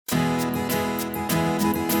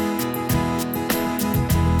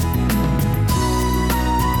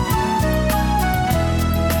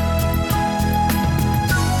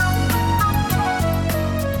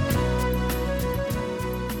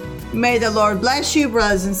May the Lord bless you,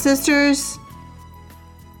 brothers and sisters.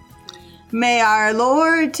 May our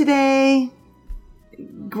Lord today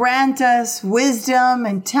grant us wisdom,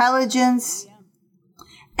 intelligence,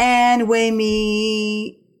 and may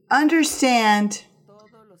we understand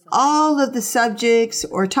all of the subjects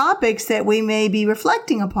or topics that we may be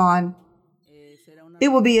reflecting upon. It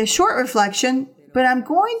will be a short reflection, but I'm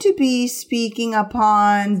going to be speaking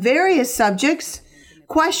upon various subjects,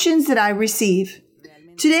 questions that I receive.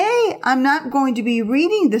 Today, I'm not going to be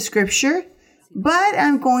reading the scripture, but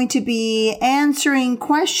I'm going to be answering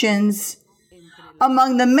questions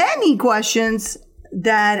among the many questions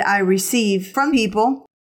that I receive from people,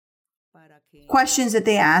 questions that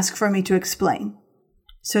they ask for me to explain.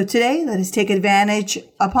 So today, let us take advantage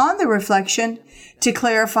upon the reflection to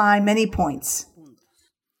clarify many points.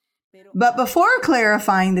 But before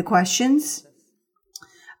clarifying the questions,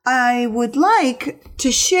 I would like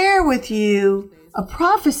to share with you a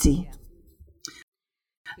prophecy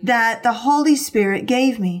that the Holy Spirit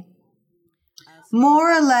gave me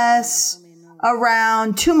more or less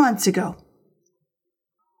around 2 months ago.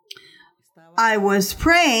 I was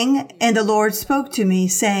praying and the Lord spoke to me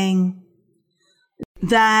saying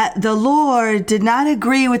that the Lord did not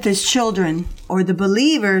agree with his children or the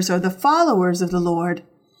believers or the followers of the Lord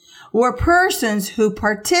or persons who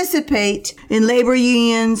participate in labor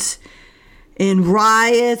unions, in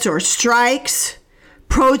riots or strikes,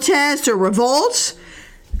 protests or revolts,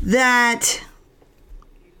 that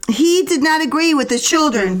he did not agree with the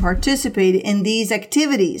children participate in these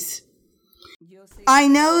activities. I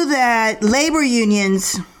know that labor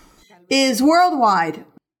unions is worldwide.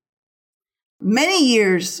 Many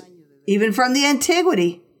years, even from the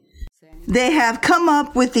antiquity, they have come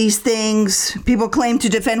up with these things. People claim to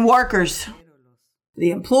defend workers,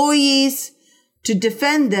 the employees, to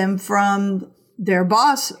defend them from their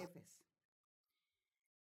boss.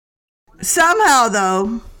 Somehow,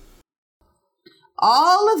 though,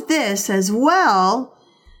 all of this as well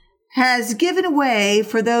has given way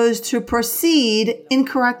for those to proceed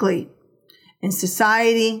incorrectly in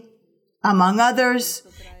society, among others,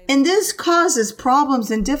 and this causes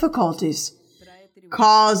problems and difficulties,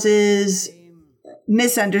 causes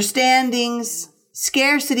misunderstandings,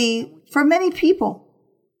 scarcity for many people.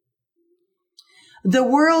 The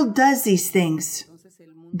world does these things.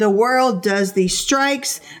 The world does these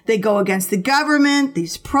strikes. They go against the government,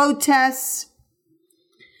 these protests.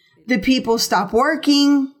 The people stop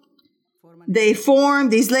working. They form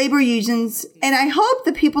these labor unions. And I hope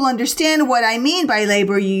the people understand what I mean by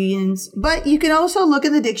labor unions. But you can also look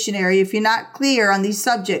in the dictionary if you're not clear on these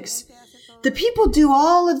subjects. The people do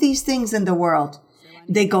all of these things in the world.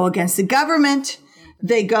 They go against the government.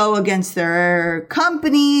 They go against their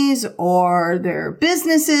companies or their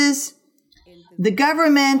businesses, the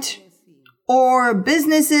government or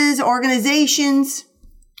businesses, organizations.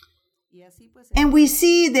 And we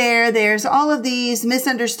see there's all of these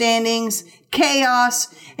misunderstandings, chaos,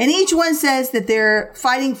 and each one says that they're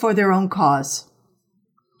fighting for their own cause.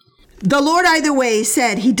 The Lord either way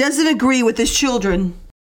said he doesn't agree with his children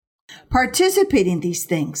participating in these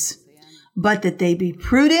things, but that they be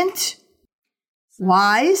prudent,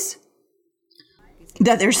 wise,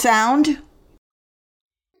 that they're sound,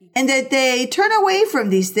 and that they turn away from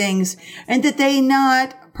these things, and that they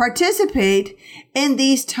not participate in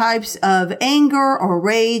these types of anger or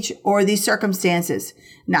rage or these circumstances.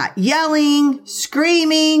 Not yelling,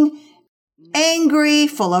 screaming, angry,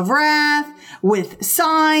 full of wrath, with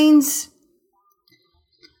signs,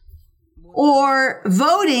 or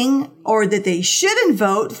voting, or that they shouldn't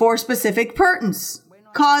vote for specific persons,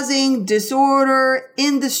 causing disorder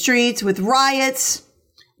in the streets with riots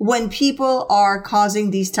when people are causing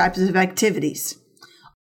these types of activities.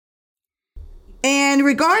 And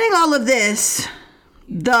regarding all of this,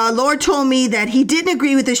 the Lord told me that he didn't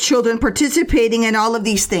agree with his children participating in all of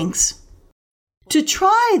these things. To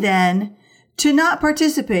try then to not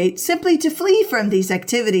participate, simply to flee from these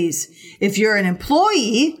activities. If you're an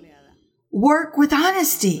employee, work with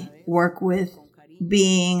honesty, work with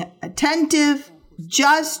being attentive,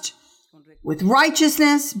 just, with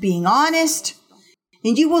righteousness, being honest,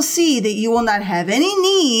 and you will see that you will not have any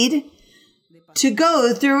need to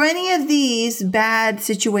go through any of these bad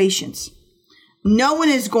situations. No one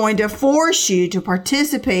is going to force you to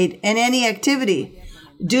participate in any activity.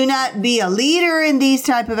 Do not be a leader in these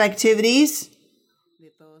type of activities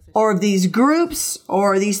or these groups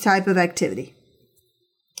or these type of activity.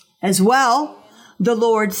 As well, the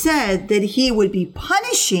Lord said that he would be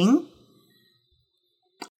punishing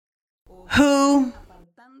who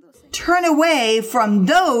turn away from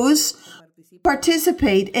those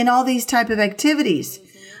participate in all these type of activities.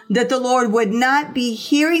 that the Lord would not be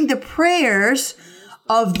hearing the prayers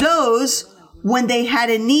of those when they had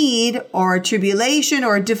a need or a tribulation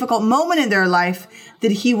or a difficult moment in their life,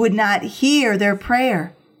 that he would not hear their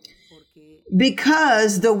prayer.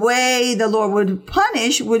 Because the way the Lord would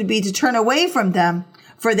punish would be to turn away from them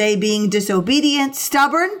for they being disobedient,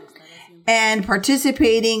 stubborn, and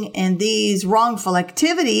participating in these wrongful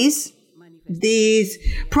activities, these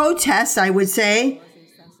protests, I would say,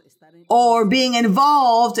 or being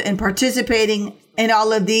involved and participating in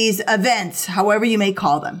all of these events, however you may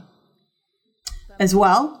call them. As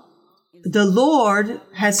well, the Lord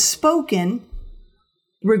has spoken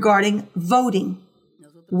regarding voting.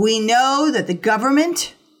 We know that the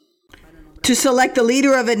government, to select the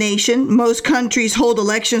leader of a nation, most countries hold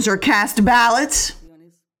elections or cast ballots.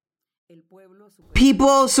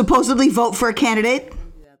 People supposedly vote for a candidate.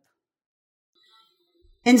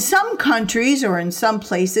 In some countries or in some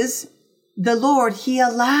places, the Lord, he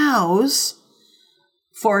allows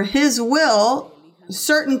for his will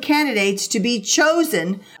certain candidates to be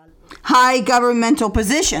chosen high governmental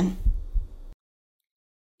position.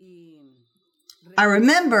 I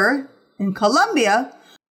remember in Colombia,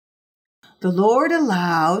 the Lord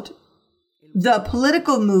allowed the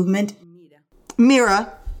political movement,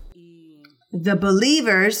 MIRA, the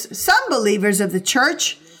believers, some believers of the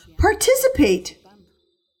church, participate.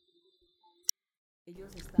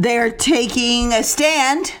 They are taking a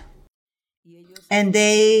stand and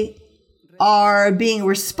they are being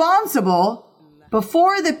responsible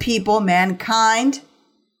before the people, mankind,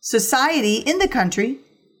 society in the country,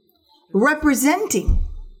 representing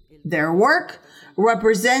their work,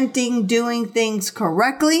 representing doing things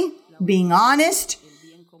correctly, being honest,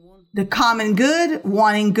 the common good,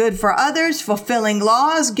 wanting good for others, fulfilling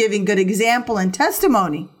laws, giving good example and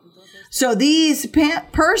testimony. So these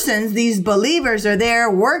persons, these believers are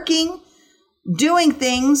there working, doing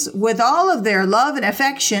things with all of their love and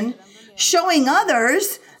affection, showing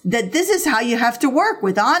others that this is how you have to work,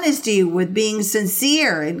 with honesty, with being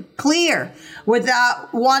sincere and clear,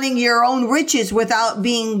 without wanting your own riches, without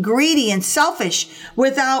being greedy and selfish,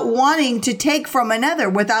 without wanting to take from another,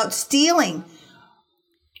 without stealing,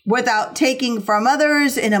 without taking from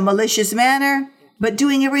others in a malicious manner, but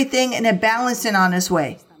doing everything in a balanced and honest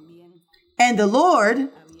way. And the Lord,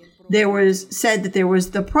 said that there was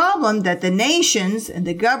the problem that the nations and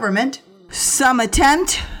the government, some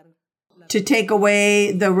attempt to take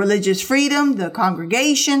away the religious freedom, the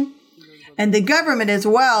congregation, and the government as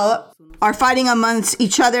well are fighting amongst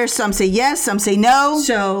each other. Some say yes, some say no.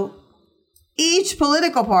 So each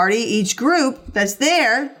political party, each group that's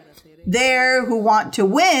there who want to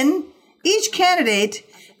win, each candidate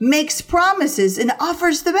makes promises and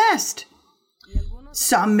offers the best.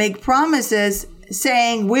 Some make promises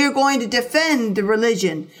saying, we're going to defend the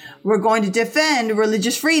religion. We're going to defend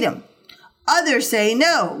religious freedom. Others say,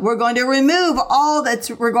 no, we're going to remove all that's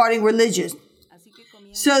regarding religion.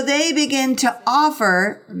 So they begin to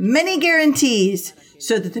offer many guarantees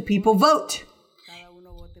so that the people vote.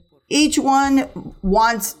 Each one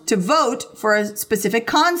wants to vote for a specific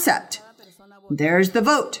concept. There's the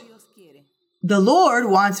vote. The Lord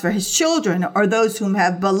wants for his children, or those whom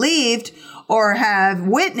have believed or have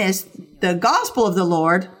witnessed the gospel of the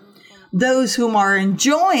Lord, those whom are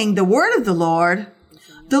enjoying the word of the Lord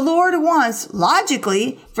wants,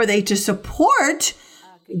 logically, for they to support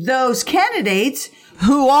those candidates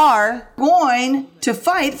who are going to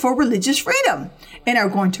fight for religious freedom and are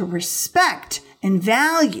going to respect and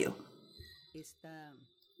value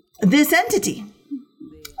this entity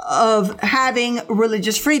of having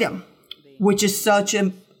religious freedom, which is such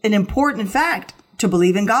an important fact to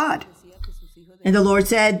believe in God. And the Lord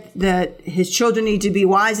said that his children need to be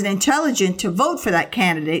wise and intelligent to vote for that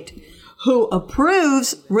candidate who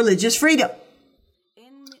approves religious freedom.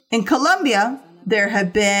 In Colombia, there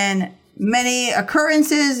have been many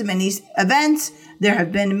occurrences, many events. There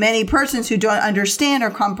have been many persons who don't understand or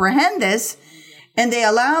comprehend this, and they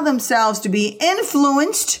allow themselves to be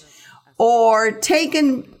influenced or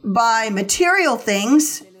taken by material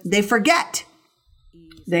things. They forget.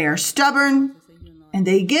 They are stubborn, and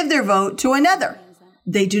they give their vote to another.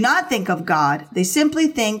 They do not think of God. They simply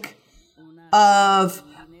think of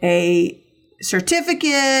a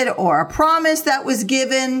certificate or a promise that was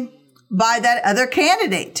given by that other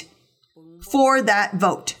candidate for that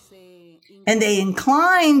vote. And they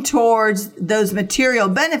incline towards those material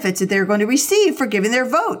benefits that they're going to receive for giving their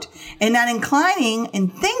vote, and not inclining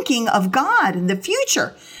and thinking of God in the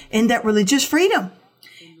future, in that religious freedom,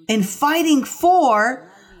 and fighting for,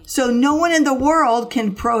 so no one in the world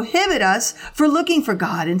can prohibit us for looking for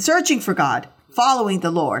God and searching for God, following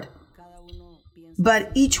the Lord.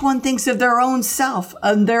 but each one thinks of their own self,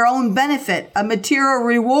 of their own benefit, a material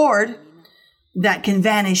reward that can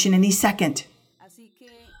vanish in any second.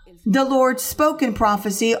 The Lord spoke in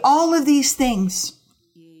prophecy all of these things.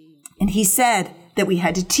 And he said that we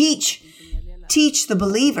had to teach the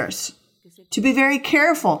believers to be very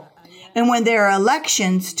careful. And when there are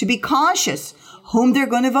elections, to be cautious whom they're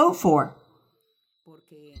going to vote for.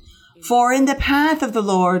 For in the path of the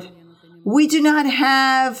Lord, we do not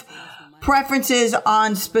have preferences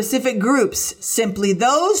on specific groups, simply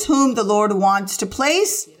those whom the Lord wants to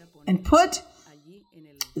place and put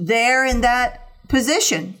there in that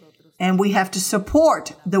position. And we have to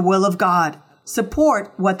support the will of God,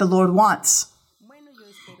 support what the Lord wants.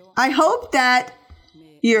 I hope that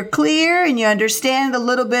you're clear and you understand a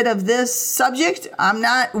little bit of this subject. I'm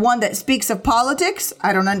not one that speaks of politics.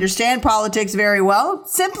 I don't understand politics very well.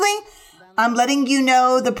 Simply, I'm letting you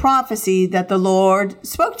know the prophecy that the Lord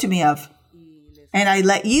spoke to me of. And I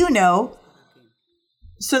let you know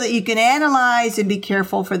so that you can analyze and be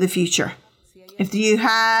careful for the future. If you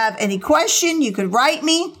have any question, you could write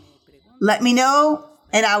me. Let me know,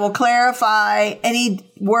 and I will clarify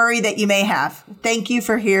any worry that you may have. Thank you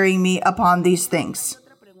for hearing me upon these things.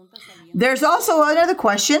 There's also another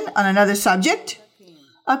question on another subject.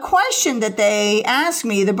 A question that they ask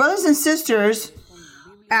me, the brothers and sisters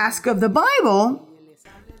ask of the Bible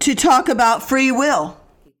to talk about free will.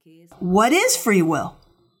 What is free will?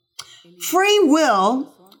 Free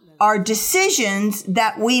will are decisions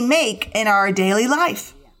that we make in our daily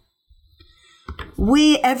life.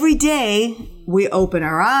 Every day, we open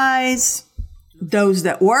our eyes. Those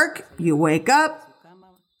that work, you wake up,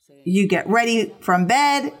 you get ready from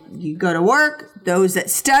bed, you go to work. Those that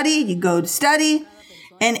study, you go to study.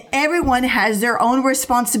 And everyone has their own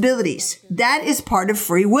responsibilities. That is part of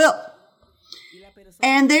free will.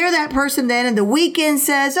 And that person then in the weekend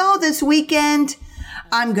says, oh, this weekend,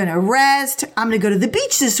 I'm going to rest. I'm going to go to the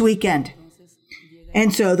beach this weekend.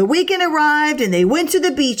 And so the weekend arrived and they went to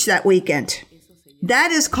the beach that weekend.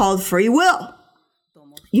 That is called free will.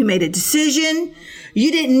 You made a decision.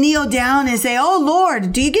 You didn't kneel down and say, oh,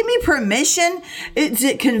 Lord, do you give me permission? Is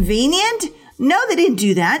it convenient? No, they didn't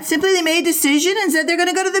do that. Simply they made a decision and said they're going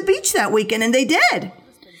to go to the beach that weekend, and they did.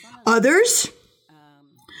 Others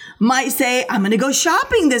might say, I'm going to go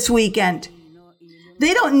shopping this weekend.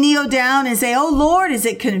 They don't kneel down and say, oh, Lord, is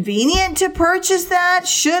it convenient to purchase that?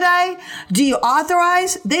 Should I? Do you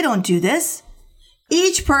authorize? They don't do this.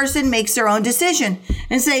 Each person makes their own decision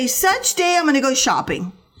and say, such day I'm going to go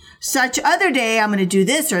shopping. Such other day I'm going to do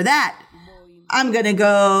this or that. I'm going to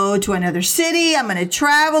go to another city. I'm going to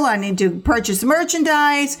travel. I need to purchase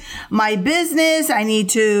merchandise. My business, I need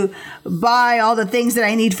to buy all the things that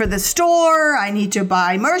I need for the store. I need to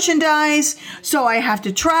buy merchandise. So I have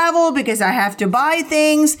to travel because I have to buy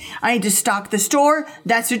things. I need to stock the store.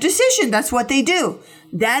 That's their decision. That's what they do.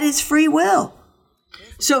 That is free will.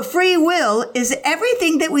 So free will is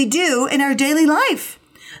everything that we do in our daily life.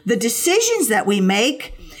 The decisions that we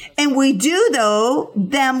make. And we do,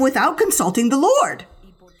 them without consulting the Lord.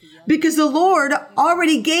 Because the Lord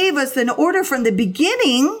already gave us an order from the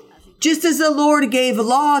beginning, just as the Lord gave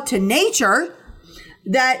law to nature,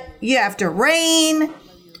 that you have to rain.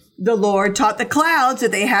 The Lord taught the clouds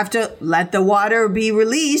that they have to let the water be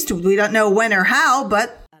released. We don't know when or how,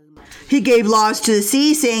 but he gave laws to the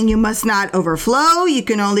sea saying you must not overflow. You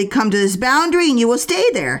can only come to this boundary and you will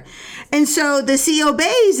stay there. And so the sea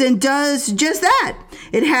obeys and does just that.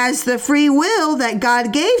 It has the free will that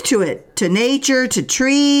God gave to it, to nature, to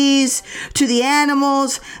trees, to the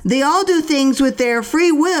animals. They all do things with their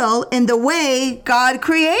free will in the way God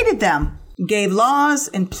created them, gave laws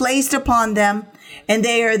and placed upon them. And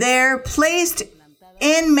they are there placed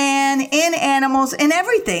in man, in animals, in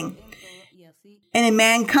everything. And in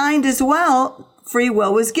mankind as well, free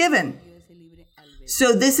will was given.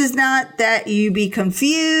 So this is not that you be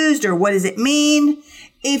confused or what does it mean?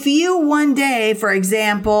 If you one day, for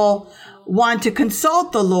example, want to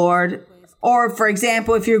consult the Lord, or for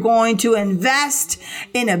example, if you're going to invest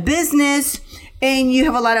in a business and you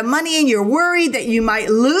have a lot of money and you're worried that you might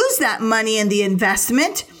lose that money in the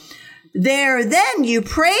investment, then you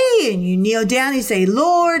pray and you kneel down and you say,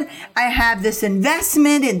 Lord, I have this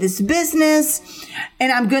investment in this business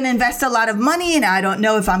and I'm going to invest a lot of money and I don't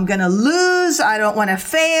know if I'm going to lose. I don't want to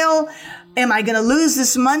fail. Am I going to lose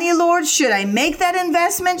this money, Lord? Should I make that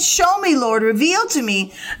investment? Show me, Lord, reveal to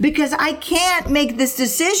me, because I can't make this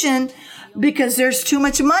decision because there's too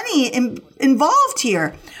much money involved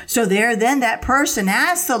here. So then that person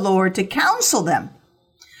asks the Lord to counsel them,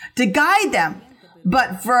 to guide them.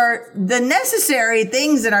 But for the necessary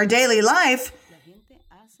things in our daily life,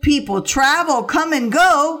 people travel, come and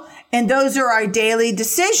go, and those are our daily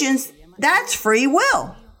decisions. That's free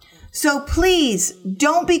will. So please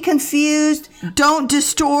don't be confused. Don't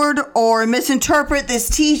distort or misinterpret this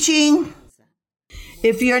teaching.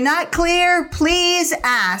 If you're not clear, please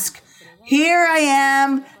ask. Here I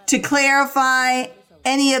am to clarify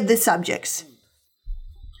any of the subjects.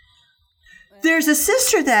 There's a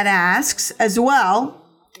sister that asks as well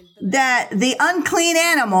that the unclean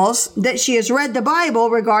animals, that she has read the Bible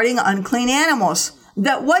regarding unclean animals,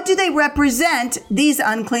 that what do they represent, these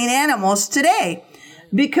unclean animals today?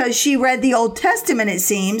 Because she read the Old Testament, it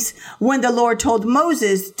seems, when the Lord told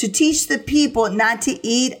Moses to teach the people not to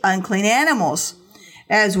eat unclean animals,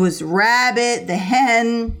 as was rabbit, the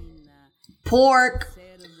hen, pork,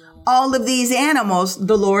 all of these animals,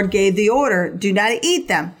 the Lord gave the order, do not eat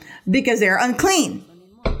them because they're unclean.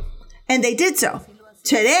 And they did so.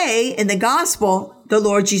 Today, in the gospel, the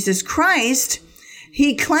Lord Jesus Christ,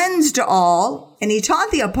 he cleansed all, and he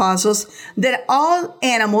taught the apostles that all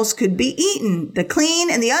animals could be eaten, the clean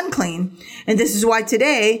and the unclean. And this is why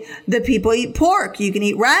today the people eat pork. You can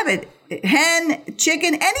eat rabbit, hen,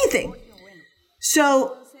 chicken, anything.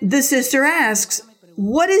 So the sister asks,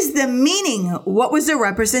 what is the meaning? What was the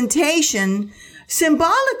representation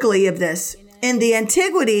symbolically of this? In the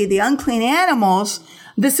antiquity, the unclean animals,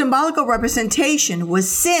 the symbolical representation was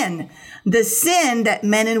sin, the sin that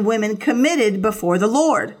men and women committed before the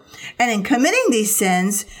Lord. And in committing these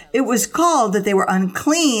sins, it was called that they were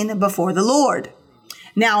unclean before the Lord.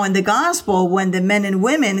 Now, in the gospel, when the men and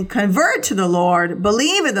women convert to the Lord,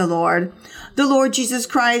 believe in the Lord Jesus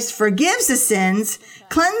Christ forgives the sins,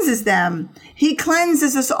 cleanses them. He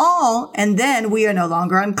cleanses us all, and then we are no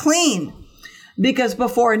longer unclean. Because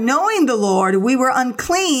before knowing the Lord, we were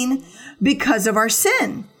unclean because of our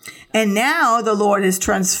sin. And now the Lord has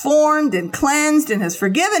transformed and cleansed and has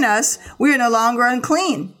forgiven us. We are no longer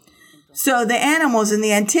unclean. So the animals in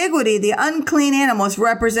the antiquity, the unclean animals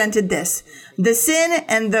represented this, the sin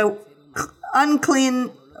and the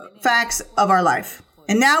unclean facts of our life.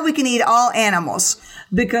 And now we can eat all animals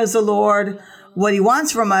because the Lord, what he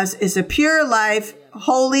wants from us is a pure life,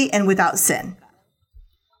 holy and without sin.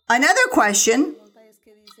 Another question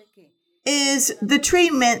is the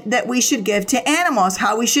treatment that we should give to animals,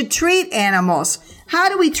 how we should treat animals. How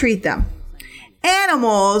do we treat them?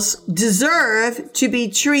 Animals deserve to be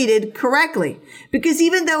treated correctly because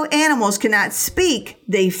even though animals cannot speak,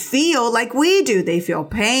 they feel like we do. They feel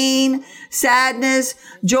pain, sadness,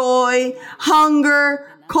 joy, hunger,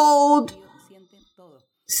 cold.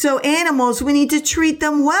 So animals, we need to treat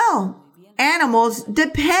them well. Animals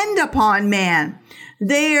depend upon man.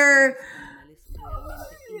 They're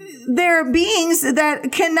beings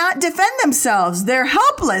that cannot defend themselves. They're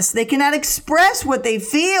helpless. They cannot express what they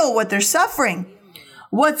feel, what they're suffering,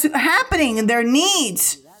 what's happening in their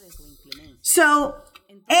needs. So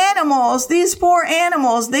animals, these poor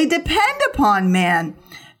animals, they depend upon man.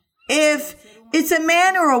 If it's a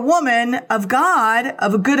man or a woman of God,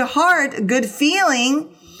 of a good heart, a good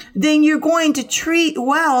feeling, then you're going to treat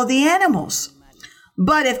well the animals.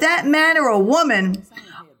 But if that man or a woman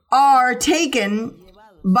are taken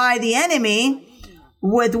by the enemy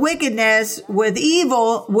with wickedness, with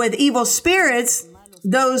evil spirits,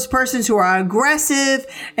 those persons who are aggressive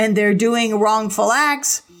and they're doing wrongful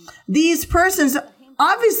acts, these persons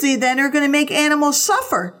obviously then are going to make animals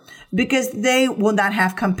suffer because they will not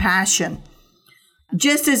have compassion.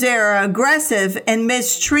 Just as they are aggressive and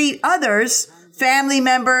mistreat others, family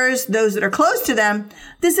members, those that are close to them,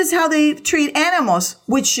 this is how they treat animals,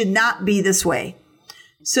 which should not be this way.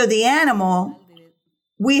 So the animal,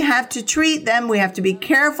 we have to treat them. We have to be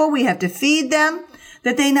careful. We have to feed them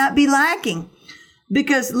that they not be lacking.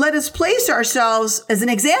 Because let us place ourselves as an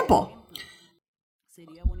example.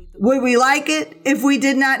 Would we like it if we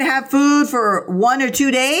did not have food for 1 or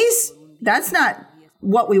 2 days? That's not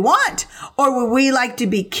what we want. Or would we like to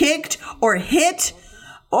be kicked or hit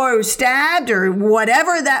or stabbed or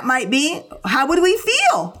whatever that might be? How would we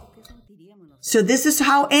feel? So this is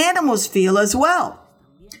how animals feel as well.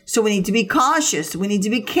 So we need to be cautious. We need to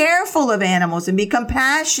be careful of animals and be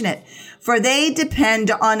compassionate, for they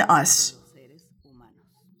depend on us.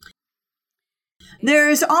 There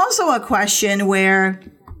is also a question where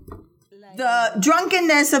the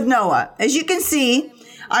drunkenness of Noah, as you can see,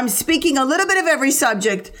 I'm speaking a little bit of every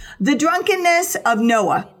subject, the drunkenness of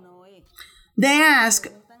Noah. They ask,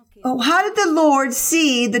 oh, how did the Lord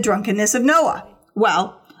see the drunkenness of Noah?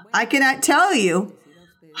 Well, I cannot tell you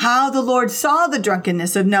how the Lord saw the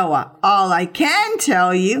drunkenness of Noah. All I can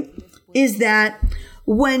tell you is that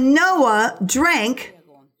when Noah drank,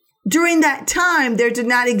 during that time, there did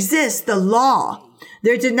not exist the law.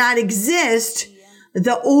 There did not exist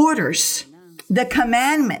the orders. the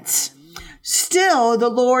commandments. Still, the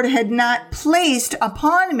Lord had not placed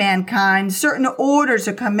upon mankind certain orders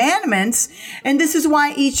or commandments, and this is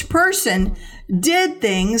why each person did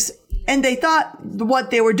things, and they thought what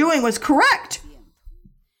they were doing was correct.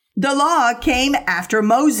 The law came after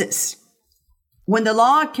Moses. When the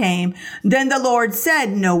law came, then the Lord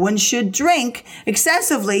said no one should drink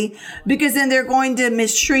excessively because then they're going to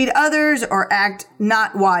mistreat others or act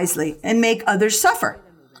not wisely and make others suffer.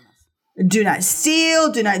 Do not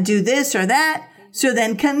steal, do not do this or that. So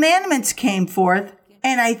then commandments came forth,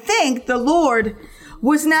 and I think the Lord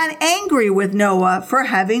was not angry with Noah for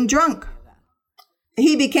having drunk.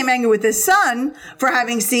 He became angry with his son for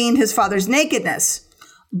having seen his father's nakedness.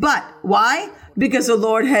 But why? Because the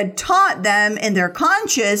Lord had taught them in their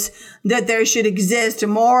conscience that there should exist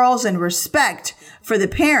morals and respect for the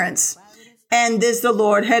parents. And this the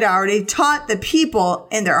Lord had already taught the people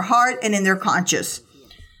in their heart and in their conscience.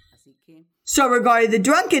 So regarding the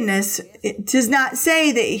drunkenness, it does not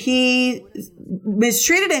say that he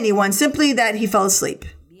mistreated anyone, simply that he fell asleep.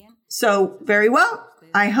 So very well.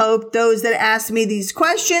 I hope those that asked me these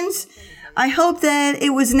questions, I hope that it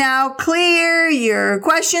was now clear, your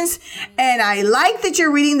questions. And I like that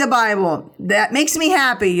you're reading the Bible. That makes me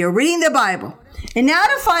happy. You're reading the Bible. And now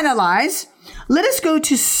to finalize, let us go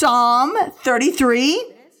to Psalm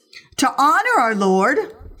 33 to honor our Lord.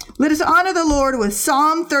 Let us honor the Lord with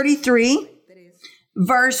Psalm 33,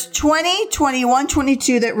 verse 20, 21,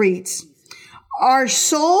 22 that reads, "Our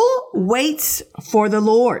soul waits for the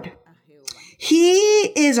Lord.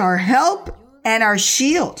 He is our help and our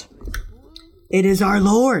shield." It is our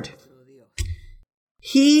Lord.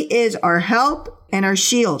 He is our help and our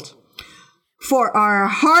shield. For our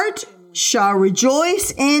heart shall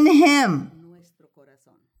rejoice in him.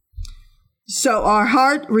 So our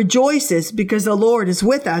heart rejoices because the Lord is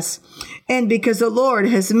with us and because the Lord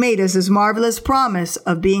has made us his marvelous promise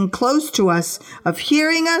of being close to us, of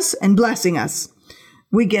hearing us and blessing us.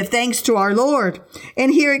 We give thanks to our Lord.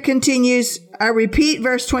 And here it continues. I repeat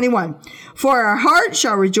verse 21. For our heart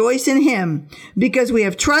shall rejoice in him because we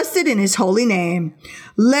have trusted in his holy name.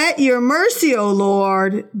 Let your mercy, O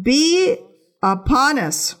Lord, be upon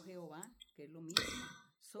us.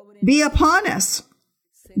 Be upon us,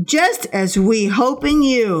 just as we hope in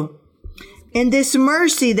you. And this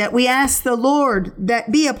mercy that we ask the Lord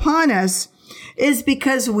that be upon us is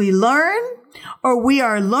because we learn, or we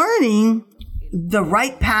are learning the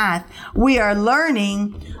right path. We are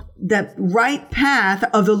learning the right path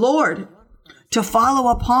of the Lord to follow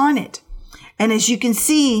upon it. And as you can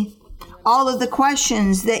see, all of the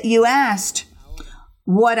questions that you asked,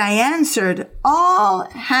 what I answered, all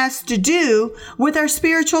has to do with our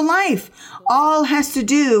spiritual life. All has to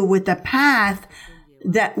do with the path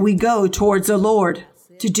that we go towards the Lord,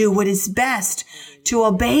 to do what is best, to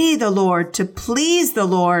obey the Lord, to please the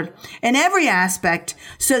Lord in every aspect,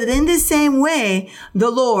 so that in the same way,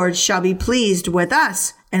 the Lord shall be pleased with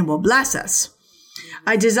us and will bless us.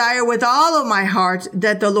 I desire with all of my heart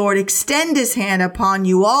that the Lord extend his hand upon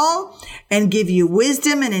you all and give you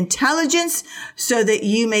wisdom and intelligence so that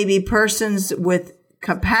you may be persons with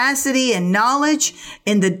capacity and knowledge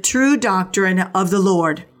in the true doctrine of the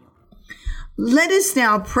Lord. Let us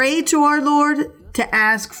now pray to our Lord to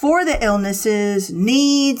ask for the illnesses,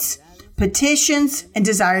 needs, petitions, and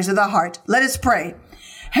desires of the heart. Let us pray.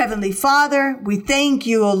 Heavenly Father, we thank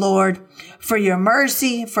you, O Lord, for your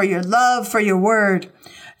mercy, for your love, for your word.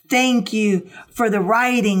 Thank you for the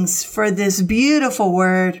writings, for this beautiful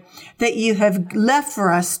word that you have left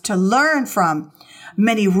for us to learn from.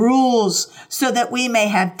 Many rules so that we may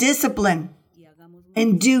have discipline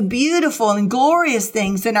and do beautiful and glorious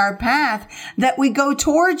things in our path that we go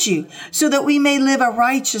towards you, so that we may live a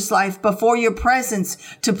righteous life before your presence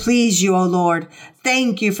to please you, O Lord.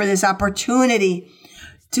 Thank you for this opportunity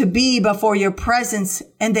to be before your presence,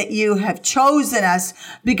 and that you have chosen us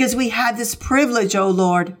because we have this privilege, O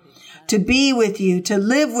Lord, to be with you, to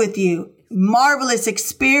live with you. Marvelous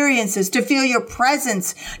experiences, to feel your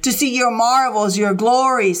presence, to see your marvels, your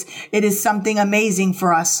glories. It is something amazing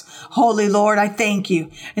for us. Holy Lord, I thank you.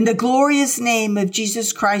 In the glorious name of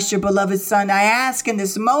Jesus Christ, your beloved Son, I ask in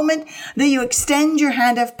this moment that you extend your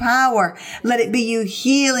hand of power. Let it be you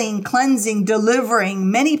healing, cleansing, delivering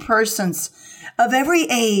many persons of every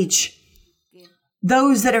age.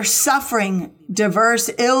 Those that are suffering diverse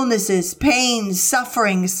illnesses, pains,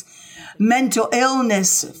 sufferings, mental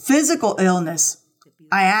illness, physical illness.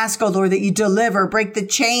 I ask, O Lord, that you deliver, break the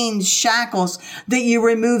chains, shackles, that you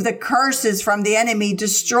remove the curses from the enemy,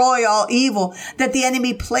 destroy all evil that the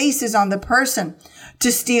enemy places on the person.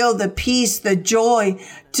 to steal the peace, the joy,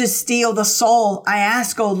 to steal the soul. I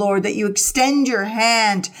ask, O Lord, that you extend your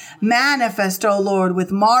hand, manifest, O Lord,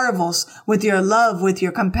 with marvels, with your love, with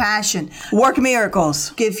your compassion. Work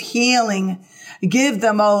miracles, give healing. Give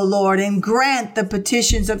them, O Lord, and grant the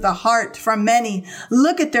petitions of the heart from many.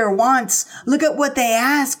 Look at their wants. Look at what they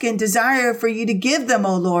ask and desire for you to give them,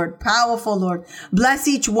 O Lord. Powerful Lord. Bless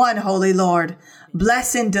each one, Holy Lord.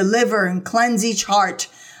 Bless and deliver and cleanse each heart.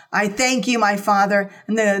 I thank you, my Father,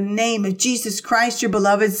 in the name of Jesus Christ, your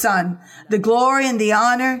beloved Son. The glory and the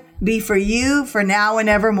honor be for you, for now and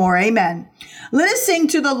evermore. Amen. Let us sing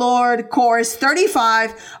to the Lord, chorus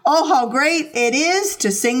 35. Oh, how great it is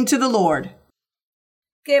to sing to the Lord.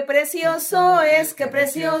 Qué precioso es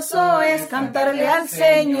cantarle al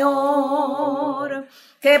Señor.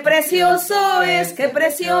 Qué precioso es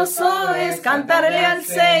cantarle al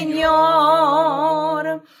Señor.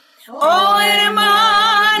 Oh,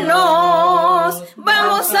 hermanos,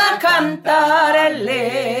 vamos a cantarle.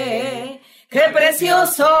 Qué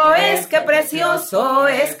precioso es cantarle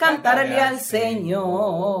al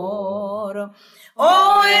Señor.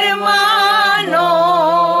 Oh, hermanos,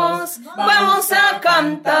 vamos a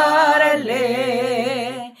cantarle.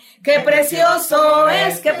 Qué precioso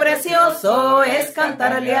es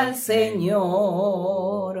cantarle al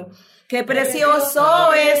Señor. Qué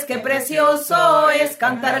precioso es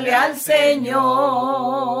cantarle al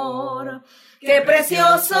Señor. Qué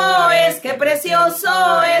precioso es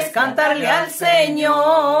cantarle al Señor.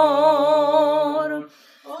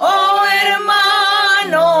 Oh,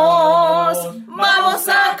 hermanos, vamos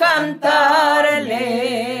a cantarle.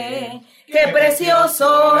 Qué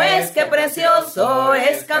precioso es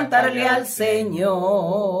cantarle al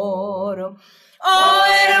Señor. Oh,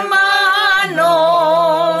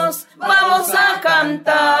 hermanos, vamos a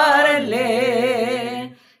cantarle.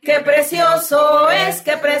 Qué precioso es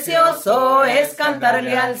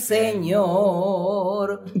cantarle al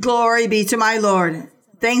Señor. Glory be to my Lord.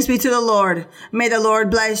 Thanks be to the Lord. May the Lord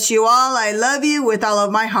bless you all. I love you with all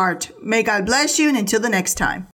of my heart. May God bless you, and until the next time.